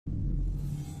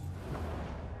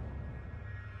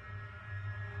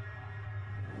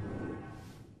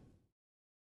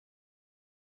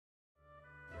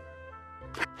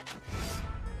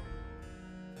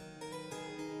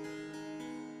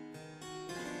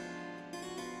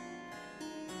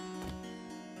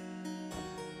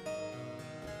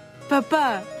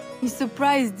Papa, you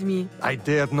surprised me. I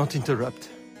dared not interrupt.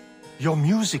 Your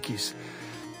music is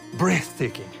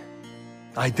breathtaking.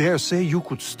 I dare say you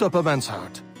could stop a man's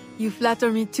heart. You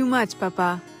flatter me too much,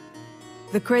 Papa.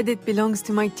 The credit belongs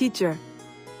to my teacher.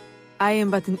 I am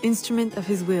but an instrument of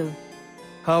his will.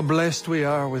 How blessed we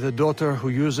are with a daughter who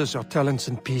uses her talents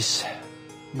in peace,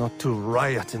 not to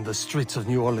riot in the streets of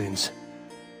New Orleans.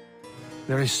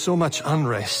 There is so much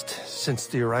unrest since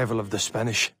the arrival of the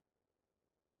Spanish.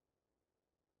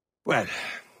 Well,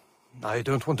 I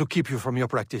don't want to keep you from your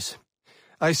practice.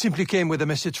 I simply came with a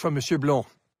message from Monsieur Blanc.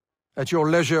 At your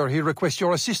leisure, he requests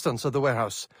your assistance at the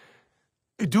warehouse.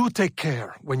 Do take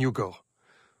care when you go.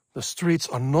 The streets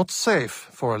are not safe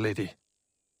for a lady.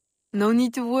 No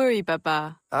need to worry,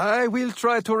 Papa. I will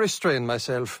try to restrain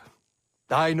myself.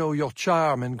 I know your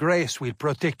charm and grace will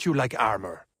protect you like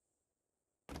armor.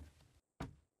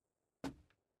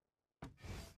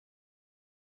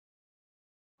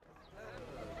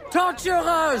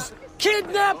 Torturers!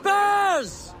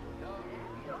 Kidnappers!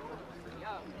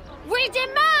 We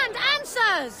demand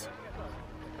answers!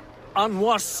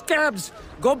 Unwashed scabs!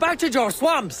 Go back to your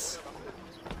swamps!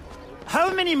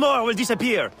 How many more will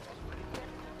disappear?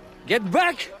 Get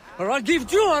back, or I'll give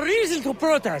you a reason to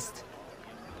protest!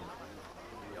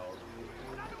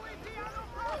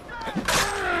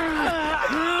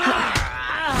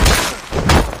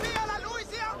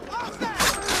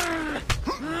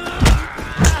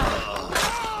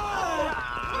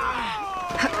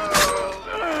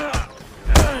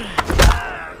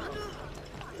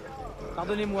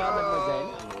 Pardonnez-moi, mademoiselle.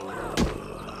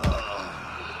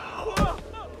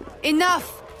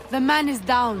 Enough! The man is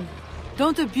down.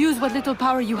 Don't abuse what little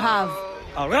power you have.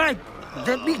 All right,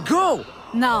 let me go!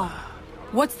 Now,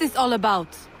 what's this all about?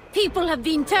 People have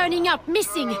been turning up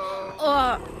missing.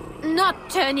 Or not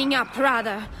turning up,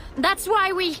 rather. That's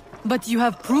why we... But you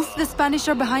have proof the Spanish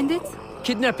are behind it?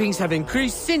 Kidnappings have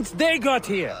increased since they got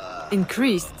here.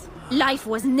 Increased? Life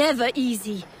was never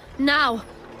easy. Now,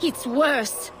 it's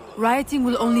worse. Rioting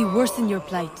will only worsen your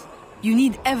plight. You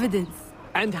need evidence.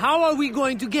 And how are we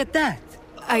going to get that?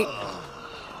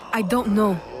 I don't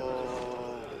know.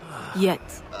 Yet.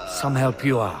 Some help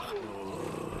you are.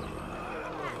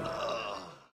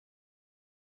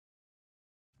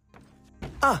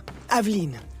 Ah,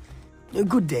 Aveline.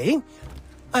 Good day.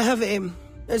 I have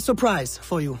a surprise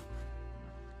for you.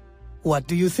 What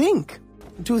do you think?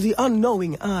 To the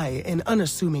unknowing eye, an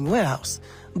unassuming warehouse.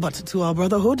 But to our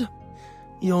brotherhood,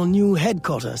 your new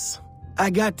headquarters.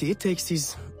 Agati takes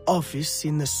his office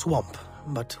in the swamp,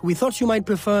 but we thought you might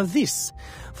prefer this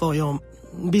for your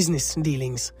business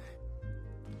dealings.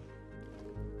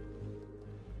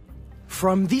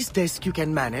 From this desk you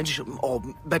can manage, or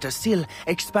better still,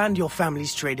 expand your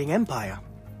family's trading empire.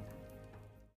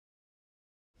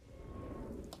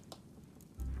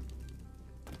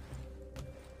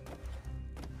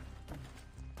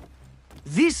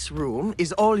 This room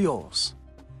is all yours.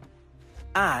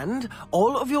 And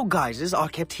all of your guises are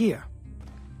kept here.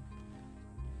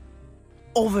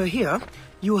 Over here,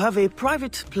 you have a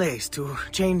private place to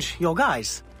change your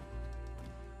guise.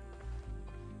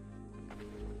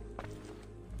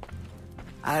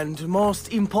 And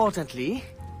most importantly,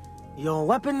 your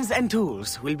weapons and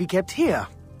tools will be kept here.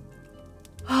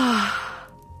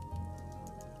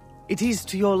 It is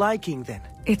to your liking, then?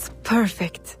 It's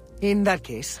perfect. In that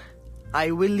case,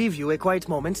 I will leave you a quiet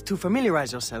moment to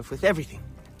familiarize yourself with everything.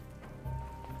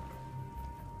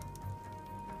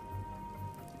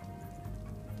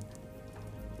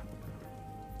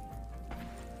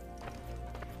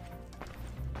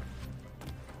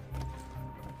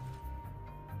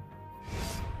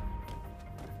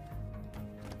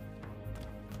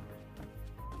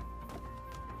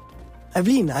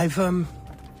 Aveline, I've,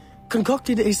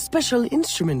 concocted a special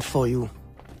instrument for you.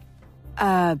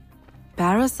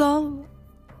 Parasol?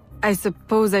 I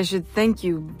suppose I should thank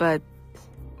you, but...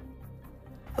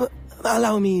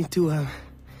 Allow me to,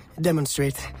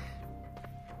 demonstrate.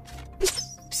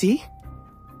 See?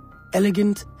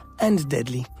 Elegant and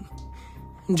deadly.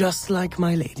 Just like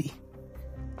my lady.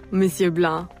 Monsieur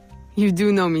Blanc, you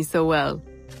do know me so well.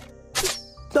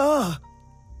 Ah!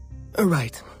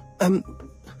 Right.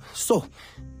 So,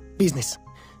 business.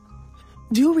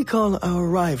 Do you recall our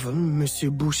rival, Monsieur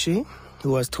Boucher,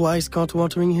 who was twice caught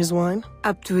watering his wine?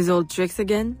 Up to his old tricks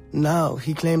again? Now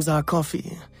he claims our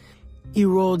coffee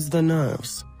erodes the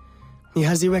nerves. He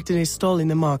has erected a stall in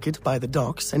the market by the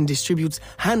docks and distributes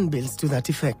handbills to that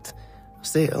effect.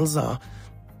 Sales are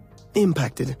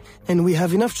impacted, and we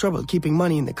have enough trouble keeping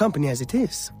money in the company as it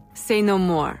is. Say no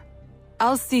more.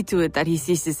 I'll see to it that he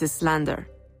ceases his slander.